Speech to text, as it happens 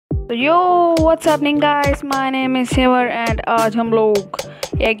तो yo what's happening guys, my name is सिवर and आज हम लोग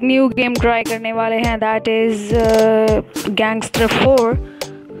एक न्यू गेम ट्राई करने वाले हैं, that is gangster 4.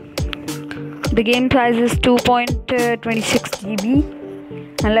 The game size is 2.26 GB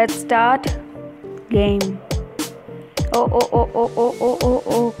and let's start game.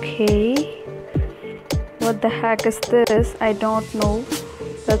 Okay, what the heck is this? I don't know.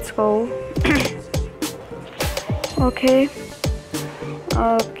 Let's go. Okay,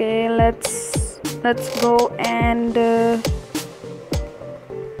 let's go and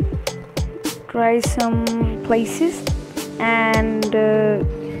try some places and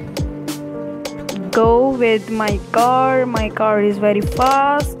go with my car. My car is very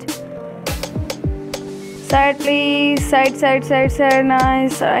fast. Side please, side,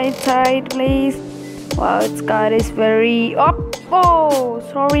 nice, side please. Wow, its car is very oh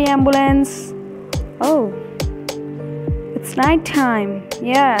sorry, ambulance. Oh, it's night time.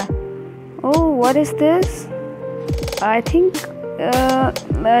 Yeah. Oh, what is this? I think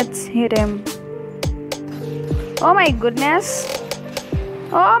let's hit him. Oh my goodness.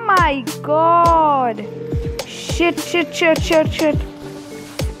 Oh my god. Shit.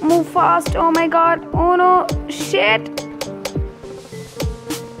 Move fast. Oh my god. Oh no. Shit.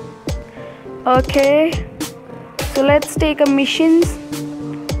 Okay. So let's take a missions.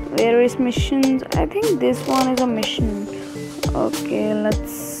 Where is missions? I think this one is a mission. Okay,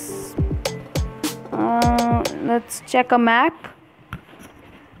 let's check a map.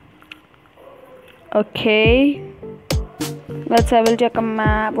 Okay, let's have a check a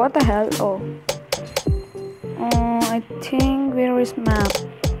map. What the hell? Oh, I think where is map?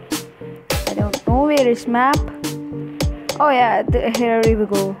 I don't know where is map. Oh yeah, here we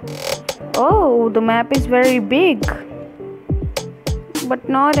go. Oh, the map is very big, but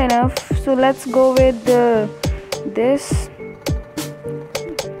not enough. So let's go with this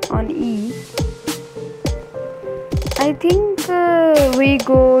on E. I think we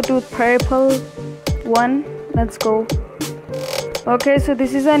go to purple one. Let's go. Okay, so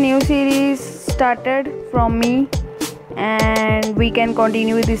this is a new series started from me and we can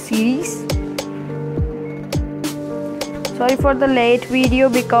continue this series. Sorry for the late video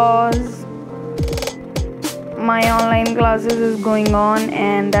because my online classes is going on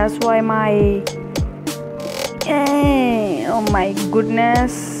and that's why my oh my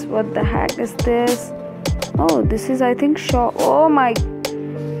goodness, what the heck is this? Oh, this is I think shop. Oh my,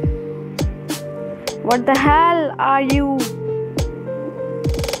 what the hell are you?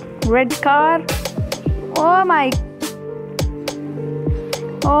 Red car. Oh my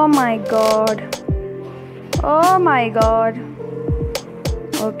god. Oh my god.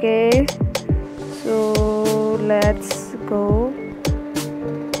 Okay, so let's go.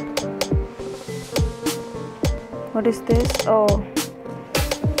 What is this? Oh,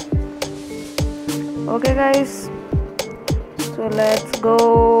 okay guys, so let's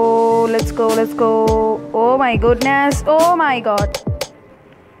go. Oh my goodness. Oh my god,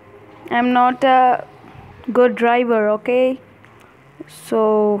 I'm not a good driver. Okay,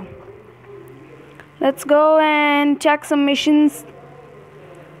 so let's go and check some missions.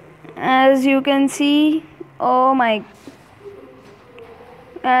 As you can see,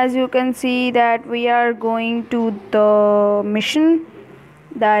 as you can see that we are going to the mission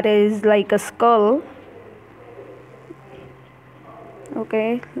that is like a skull.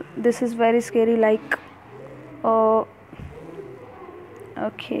 Okay, this is very scary, like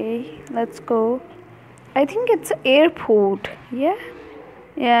okay, let's go. I think it's airport. Yeah,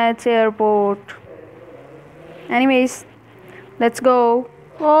 it's airport. Anyways, let's go.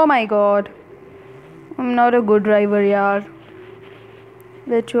 Oh my god, I'm not a good driver, yaar,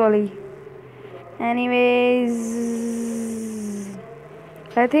 literally. Anyways,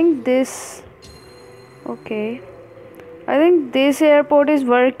 I think this, okay, I think this airport is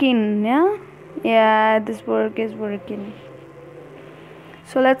working. Yeah, this work is working.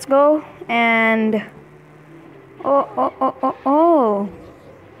 So let's go and oh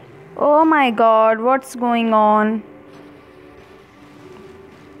my god, what's going on?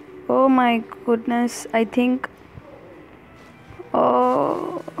 Oh my goodness, I think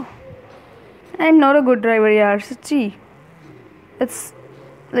I'm not a good driver, yaar, sachi. It's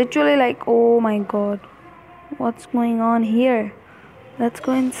literally like, oh my god, what's going on here? Let's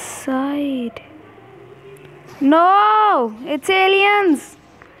go inside. No, it's aliens.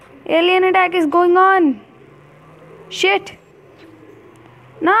 Alien attack is going on. Shit.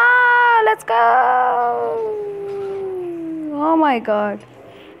 No, let's go. Oh my god,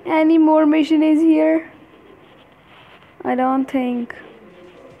 any more mission is here? I don't think.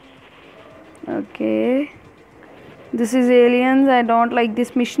 Okay, This is aliens. I don't like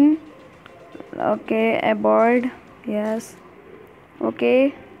this mission. Okay, abort. Yes.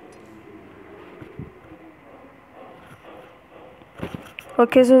 Okay.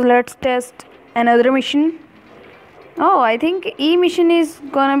 Okay, so let's test another mission. Oh, I think E mission is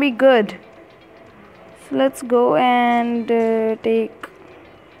gonna be good. So let's go and take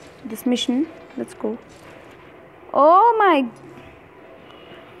this mission. Let's go. Oh my.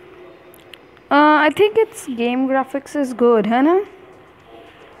 I think its game graphics is good, huh?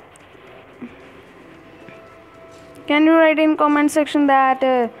 Can you write in comment section that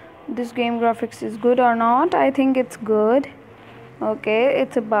this game graphics is good or not? I think it's good. Okay,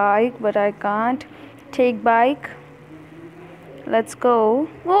 it's a bike, but I can't take bike. Let's go.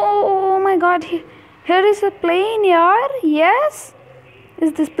 Oh my god, here is a plane, yaar. Yes,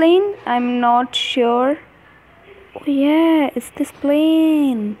 is this plane? I'm not sure. Oh yeah, it's this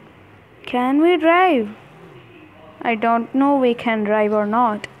plane. Can we drive? I don't know we can drive or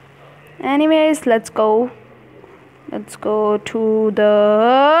not. Anyways, let's go. Let's go to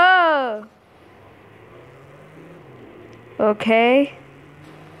the... Okay.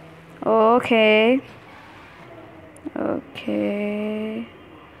 Okay,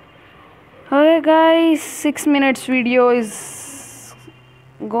 guys, 6 minutes video is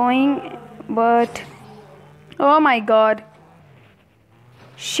going, but oh my god,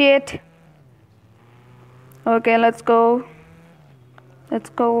 shit. Okay, let's go. I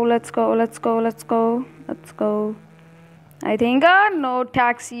think no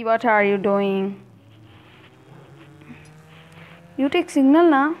taxi. What are you doing? You take signal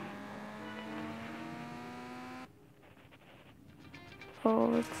now.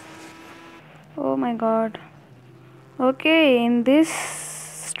 Oh my god. Okay, in this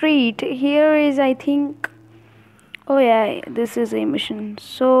street here is, I think, oh yeah, this is a mission.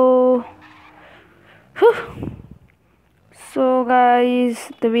 So so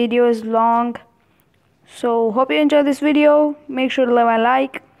guys, the video is long, so hope you enjoy this video. Make sure to leave a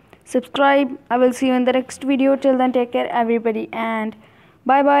like, subscribe. I will see you in the next video. Till then, take care everybody, and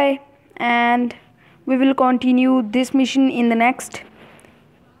bye bye. And we will continue this mission in the next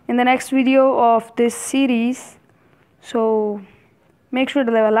video of this series. So make sure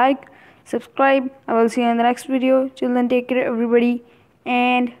to leave a like, subscribe. I will see you in the next video. Till then, take care everybody,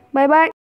 and bye bye.